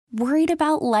Worried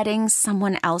about letting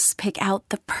someone else pick out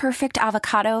the perfect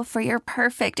avocado for your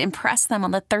perfect impress them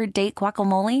on the third date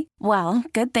guacamole? Well,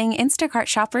 good thing Instacart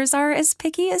shoppers are as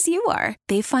picky as you are.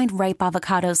 They find ripe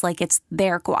avocados like it's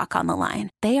their guac on the line.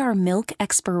 They are milk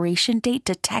expiration date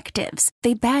detectives.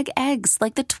 They bag eggs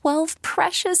like the 12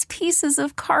 precious pieces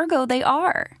of cargo they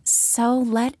are. So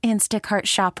let Instacart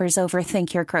shoppers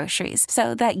overthink your groceries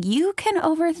so that you can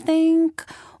overthink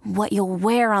what you'll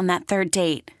wear on that third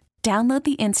date. Download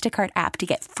the Instacart app to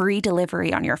get free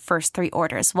delivery on your first 3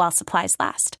 orders while supplies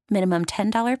last. Minimum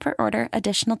 $10 per order.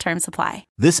 Additional terms apply.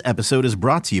 This episode is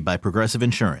brought to you by Progressive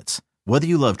Insurance. Whether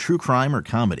you love true crime or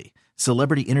comedy,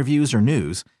 celebrity interviews or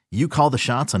news, you call the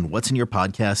shots on what's in your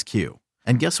podcast queue.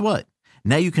 And guess what?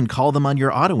 Now you can call them on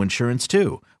your auto insurance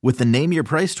too with the Name Your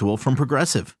Price tool from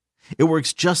Progressive. It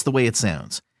works just the way it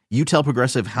sounds. You tell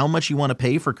Progressive how much you want to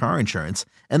pay for car insurance,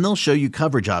 and they'll show you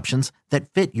coverage options that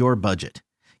fit your budget.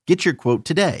 Get your quote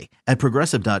today at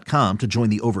Progressive.com to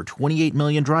join the over 28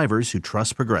 million drivers who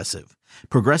trust Progressive.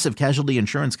 Progressive Casualty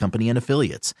Insurance Company and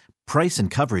Affiliates. Price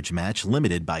and coverage match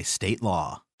limited by state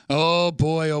law. Oh,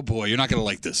 boy. You're not going to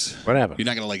like this. What happened? You're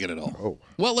not going to like it at all. Oh.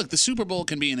 Well, look, the Super Bowl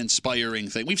can be an inspiring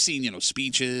thing. We've seen,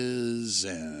 speeches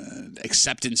and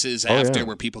acceptances after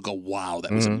where people go, wow,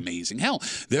 that was amazing. Hell,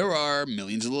 there are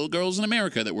millions of little girls in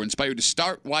America that were inspired to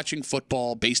start watching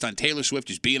football based on Taylor Swift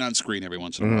just being on screen every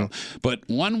once in a while. But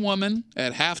one woman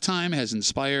at halftime has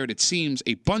inspired, it seems,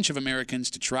 a bunch of Americans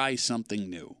to try something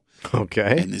new.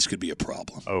 Okay. And this could be a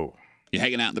problem. Oh. You're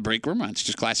hanging out in the break room on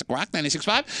Just Classic Rock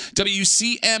 96.5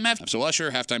 WCMF. So Usher,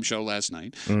 halftime show last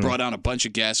night, brought on a bunch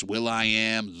of guests.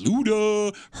 will.i.am,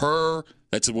 Luda, her,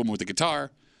 that's the woman with the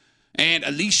guitar, and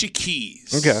Alicia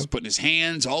Keys. Okay. Putting his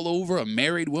hands all over a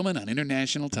married woman on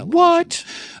international television. What?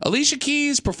 Alicia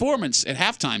Keys' performance at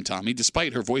halftime, Tommy,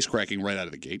 despite her voice cracking right out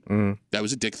of the gate, that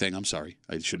was a dick thing, I'm sorry.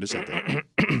 I shouldn't have said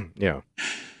that. Yeah.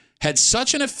 Had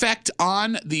such an effect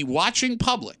on the watching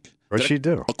public. What'd she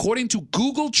do? According to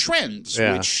Google Trends,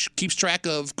 which keeps track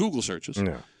of Google searches,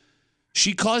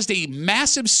 she caused a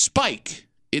massive spike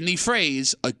in the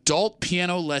phrase adult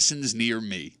piano lessons near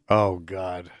me. Oh,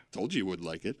 God. Told you would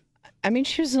like it. I mean,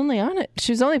 she was only on it.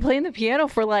 She was only playing the piano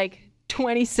for like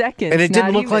 20 seconds. And it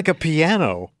didn't look like a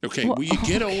piano. Okay, will you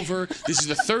get over, this is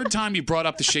the third time you brought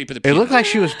up the shape of the piano. It looked like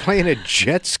she was playing a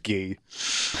jet ski.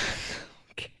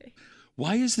 Okay.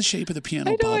 Why is the shape of the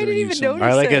piano I know, I bothering didn't you even so much?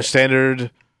 notice I like it. a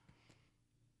standard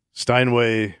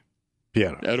Steinway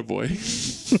piano.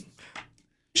 Attaboy.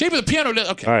 Shape of the piano.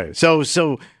 Okay. All right.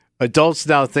 So adults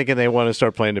now thinking they want to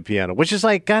start playing the piano, which is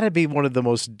like got to be one of the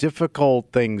most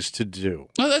difficult things to do.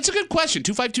 Well, that's a good question.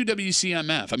 252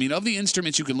 WCMF. I mean, of the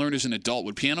instruments you can learn as an adult,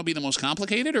 would piano be the most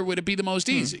complicated or would it be the most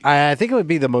easy? I think it would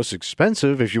be the most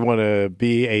expensive if you want to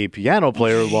be a piano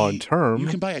player long term. You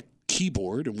can buy a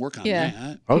keyboard and work on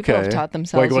that. Okay. People have taught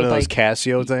themselves like one of with, those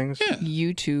Casio things. Yeah.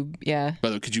 YouTube, yeah. By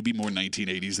the way, could you be more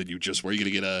 1980s than you just were? You going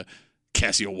to get a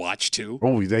Casio watch too?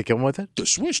 Oh, they come with it? The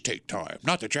Swiss take time,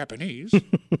 not the Japanese.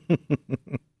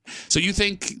 So you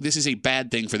think this is a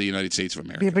bad thing for the United States of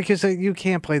America? Yeah, because you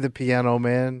can't play the piano,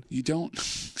 man. You don't?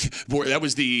 Boy, that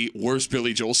was the worst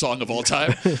Billy Joel song of all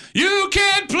time. You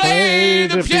can't play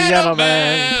the piano,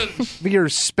 man. But your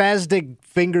spastic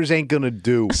fingers ain't going to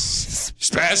do.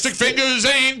 Spastic fingers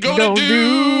ain't gonna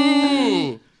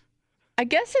do. I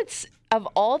guess it's of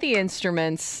all the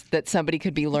instruments that somebody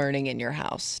could be learning in your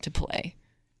house to play,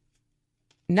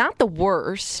 not the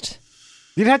worst.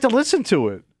 You'd have to listen to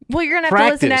it. Well, you're going to have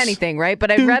to listen to anything, right?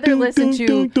 But I'd rather listen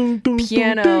to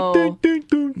piano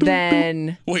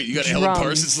than Wait, you got drums. Alan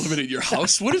Parsons living in your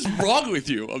house? What is wrong with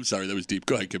you? I'm sorry, that was deep.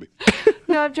 Go ahead, Kimmy.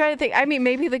 No, I'm trying to think. I mean,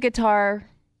 maybe the guitar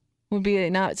would be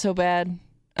not so bad.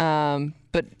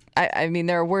 But, I mean,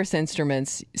 there are worse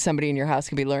instruments somebody in your house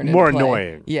could be learning More to play.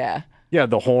 annoying. Yeah. Yeah,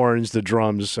 the horns, the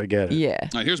drums, I get it. Yeah.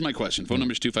 All right, here's my question. Phone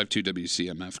number is 252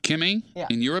 WCMF. Kimmy,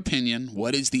 in your opinion,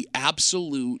 what is the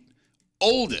absolute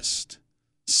oldest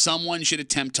someone should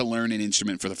attempt to learn an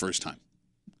instrument for the first time?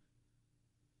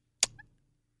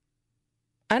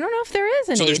 I don't know if there is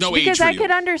an So there's age, no age because for I you.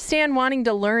 could understand wanting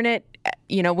to learn it,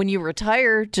 when you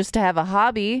retire, just to have a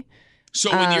hobby. So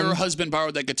when your husband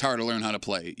borrowed that guitar to learn how to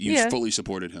play, you Yeah. fully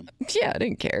supported him. Yeah, I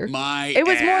didn't care. It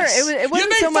was more. It wasn't you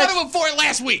made so fun much. of him for it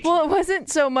last week. Well, it wasn't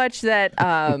so much that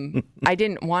I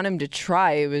didn't want him to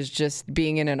try. It was just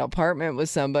being in an apartment with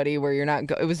somebody where you're not.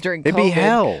 It was during It'd COVID, be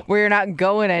hell. where you're not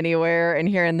going anywhere and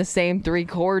hearing the same 3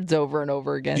 chords over and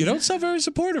over again. You don't sound very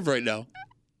supportive right now.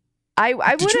 I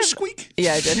Did would you have. squeak?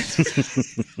 Yeah, I did.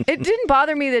 It didn't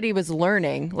bother me that he was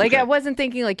learning. Like, Okay. I wasn't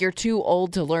thinking, like, you're too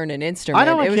old to learn an instrument. I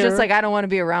don't It was care. just like, I don't want to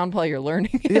be around while you're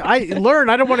learning. I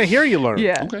don't want to hear you learn.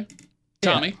 Yeah. Okay.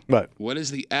 Tommy, what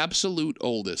is the absolute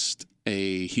oldest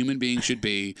a human being should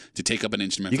be to take up an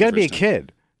instrument? You got to be a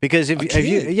kid. Because if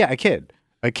you,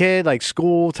 a kid, like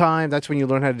school time, that's when you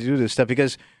learn how to do this stuff.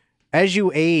 Because as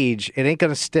you age, it ain't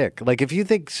going to stick. Like if you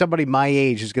think somebody my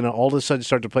age is going to all of a sudden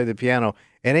start to play the piano,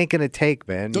 it ain't going to take,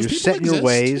 man. Those you're people set in your exist.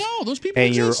 ways. No, those people and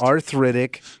exist. you're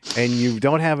arthritic, and you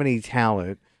don't have any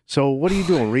talent. So what are you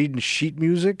doing? Reading sheet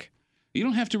music? You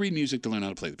don't have to read music to learn how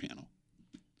to play the piano.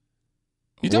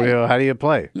 You don't. Well, how do you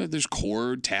play? There's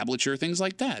chord, tablature, things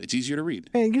like that. It's easier to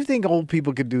read. Man, you think old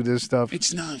people could do this stuff?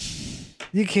 It's not.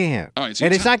 You can't. All right, so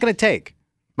and it's not going to take.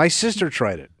 My sister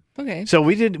tried it. Okay. So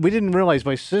we didn't realize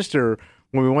my sister,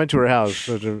 when we went to her house,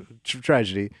 such a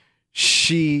tragedy,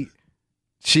 she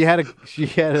had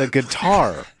a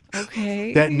guitar.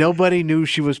 Okay. That nobody knew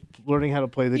she was learning how to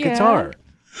play the guitar.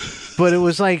 But it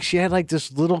was like she had like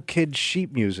this little kid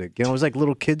sheet music. You know, it was like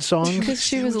little kid songs. Because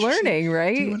she was learning,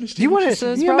 right? Do you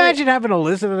imagine having to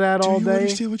listen to that all day? Do you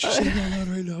understand what you're saying out loud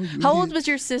right now? How old was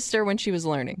your sister when she was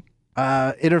learning? In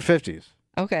her 50s.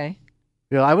 Okay.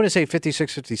 You know, I would say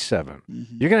 56, 57.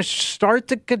 Mm-hmm. You're going to start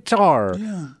the guitar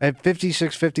at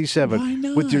 56,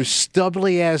 57 with your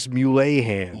stubbly-ass muley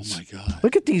hands. Oh, my God.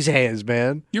 Look at these hands,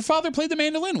 man. Your father played the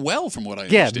mandolin well, from what I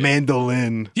understand. Yeah,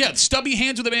 mandolin. Yeah, stubby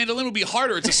hands with a mandolin would be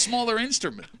harder. It's a smaller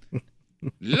instrument.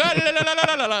 La, la, la, la,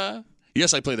 la, la, la.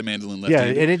 Yes, I play the mandolin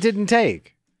left-handed. Yeah, and it didn't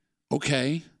take.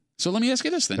 Okay. So let me ask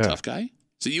you this then, tough guy.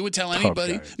 So you would tell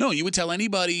anybody? No, you would tell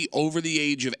anybody over the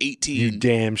age of 18. You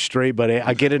damn straight, buddy.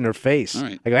 I get in her face. All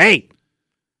right. I go,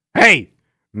 hey,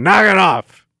 knock it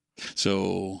off.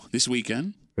 So this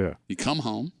weekend, you come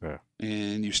home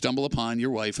and you stumble upon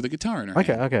your wife with a guitar in her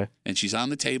hand. Okay. And she's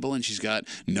on the table and she's got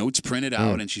notes printed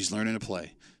out and she's learning to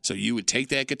play. So you would take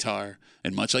that guitar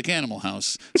and, much like Animal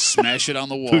House, smash it on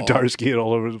the wall. Plutarski it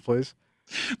all over the place.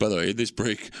 By the way, in this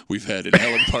break, we've had an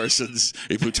Alan Parsons,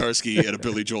 a Plutarski, and a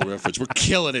Billy Joel reference. We're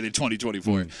killing it in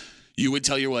 2024. You would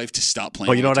tell your wife to stop playing.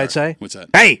 Oh, you know guitar. what I'd say? What's that?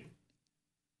 Hey,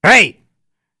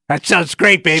 that sounds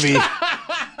great, baby.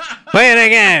 Play it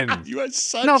again. You had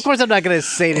such. No, of course I'm not going to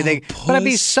say anything, but I'd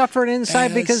be suffering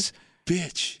inside because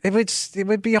bitch. It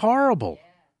would be horrible.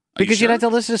 Because you you'd have to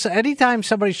listen to anytime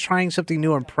somebody's trying something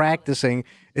new and practicing,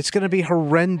 it's going to be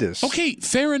horrendous. Okay,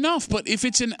 fair enough. But if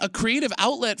it's a creative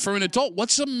outlet for an adult,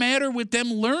 what's the matter with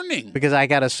them learning? Because I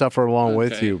got to suffer along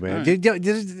with you, man. Right.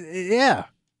 Yeah.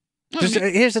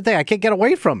 Here's the thing. I can't get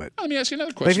away from it. Let me ask you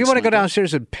another question. If you want to go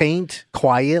downstairs and paint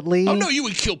quietly. Oh, no, you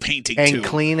would kill painting, and too. And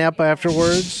clean up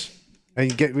afterwards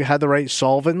and have the right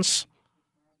solvents,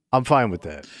 I'm fine with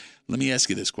that. Let me ask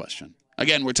you this question.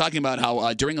 Again, we're talking about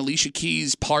how during Alicia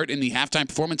Keys' part in the halftime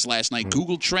performance last night,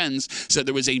 Google Trends said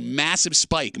there was a massive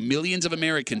spike, millions of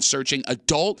Americans searching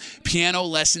adult piano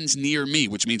lessons near me,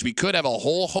 which means we could have a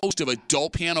whole host of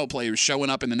adult piano players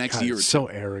showing up in the next year or two. So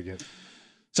arrogant.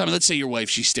 Simon, let's say your wife,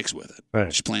 she sticks with it.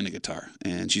 Right. She's playing the guitar,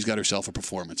 and she's got herself a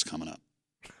performance coming up.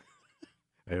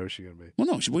 Hey, what's she going to be? Well,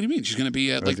 no, what do you mean? She's going to be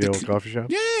at like the old coffee shop?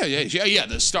 Yeah.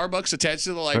 The Starbucks attached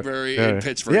to the library in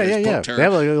Pittsburgh. Yeah. They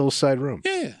have like a little side room.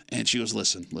 Yeah. And she goes,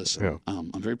 listen.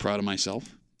 I'm very proud of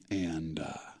myself, and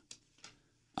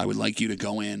I would like you to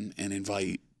go in and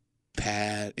invite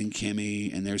Pat and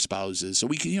Kimmy and their spouses, so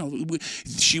we can,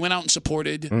 she went out and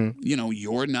supported,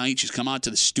 your night. She's come out to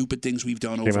the stupid things we've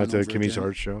done over and over again. Came out to Kimmy's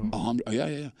art show.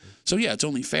 Yeah. So yeah, it's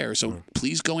only fair. So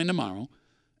please go in tomorrow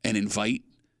and invite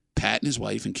Pat and his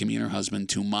wife and Kimmy and her husband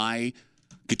to my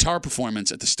guitar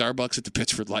performance at the Starbucks at the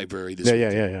Pittsford Library this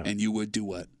weekend. Yeah. And you would do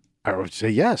what? I would say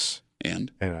yes.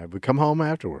 And I would come home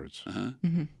afterwards.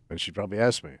 Mm-hmm. And she'd probably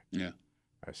ask me. Yeah.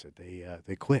 I said,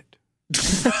 they quit.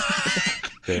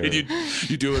 And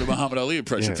you do it a Muhammad Ali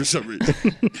impression for some reason.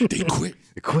 They quit.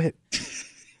 They quit.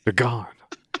 They're gone.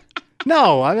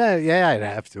 No, I'd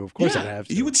have to. Of course I'd have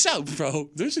to. You would sell, bro.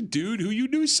 There's a dude who you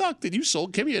knew sucked, and you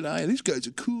sold Kimmy and I. These guys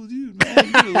are cool dude,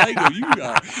 man. You like him.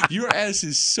 Your ass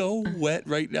is so wet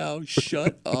right now.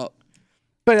 Shut up.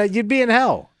 But you'd be in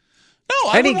hell.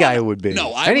 No, any guy would be.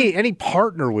 No, any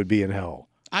partner would be in hell.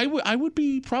 I would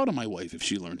be proud of my wife if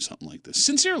she learned something like this.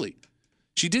 Sincerely.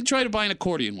 She did try to buy an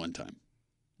accordion one time.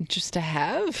 Just to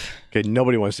have? Okay,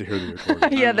 nobody wants to hear the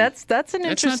accordion. Yeah, that's an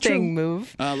interesting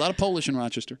move. A lot of Polish in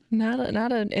Rochester. Not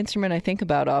an instrument I think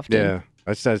about often. Yeah,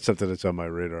 that's not something that's on my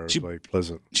radar. Like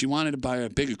Pleasant. She wanted to buy a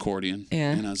big accordion,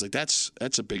 and I was like, "That's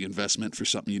a big investment for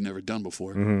something you've never done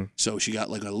before." Mm-hmm. So she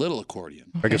got like a little accordion,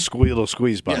 like a little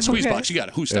squeeze box. Yeah, squeeze box. You got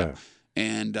it. Who's that?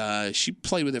 And she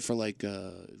played with it for like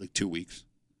 2 weeks.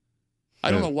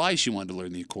 I don't know why she wanted to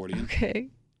learn the accordion. Okay.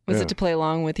 Was it to play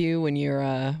along with you when you're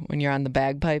on the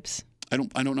bagpipes? I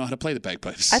don't know how to play the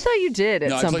bagpipes. I thought you did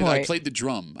at some point. I played the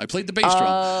drum. I played the bass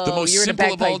drum. The most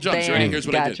simple of all drums. Right? Here's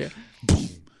what I did. Boom.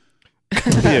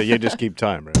 Yeah, you just keep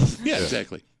time, right? Yeah,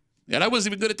 exactly. And I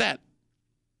wasn't even good at that.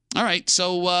 All right,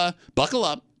 so buckle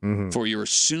up for your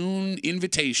soon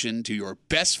invitation to your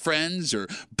best friends or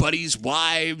buddies'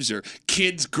 wives or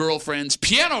kids' girlfriends'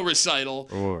 piano recital.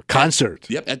 Or concert.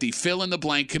 At the Fill in the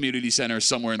Blank Community Center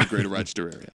somewhere in the greater Rochester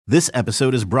area. This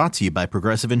episode is brought to you by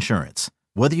Progressive Insurance.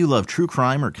 Whether you love true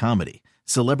crime or comedy,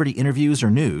 celebrity interviews or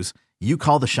news, you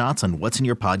call the shots on what's in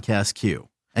your podcast queue.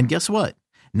 And guess what?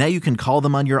 Now you can call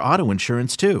them on your auto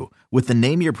insurance too with the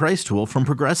Name Your Price tool from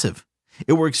Progressive.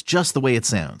 It works just the way it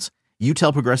sounds. You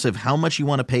tell Progressive how much you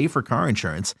want to pay for car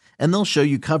insurance, and they'll show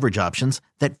you coverage options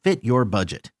that fit your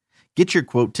budget. Get your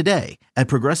quote today at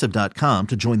Progressive.com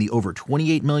to join the over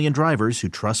 28 million drivers who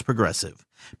trust Progressive.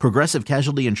 Progressive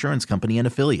Casualty Insurance Company and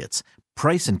Affiliates.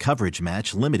 Price and coverage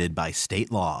match limited by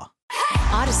state law.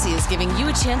 Odyssey is giving you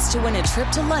a chance to win a trip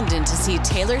to London to see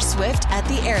Taylor Swift at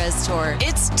the Eras Tour.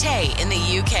 It's Tay in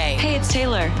the UK. Hey, it's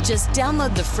Taylor. Just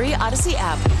download the free Odyssey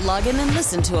app, log in and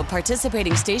listen to a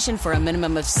participating station for a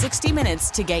minimum of 60 minutes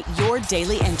to get your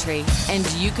daily entry. And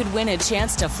you could win a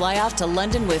chance to fly off to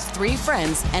London with 3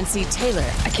 friends and see Taylor.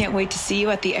 I can't wait to see you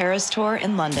at the Eras Tour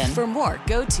in London. For more,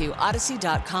 go to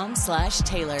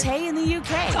odyssey.com/Taylor. Tay in the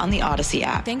UK. It's on the Odyssey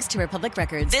app. Thanks to Republic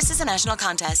Records. This is a national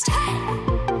contest.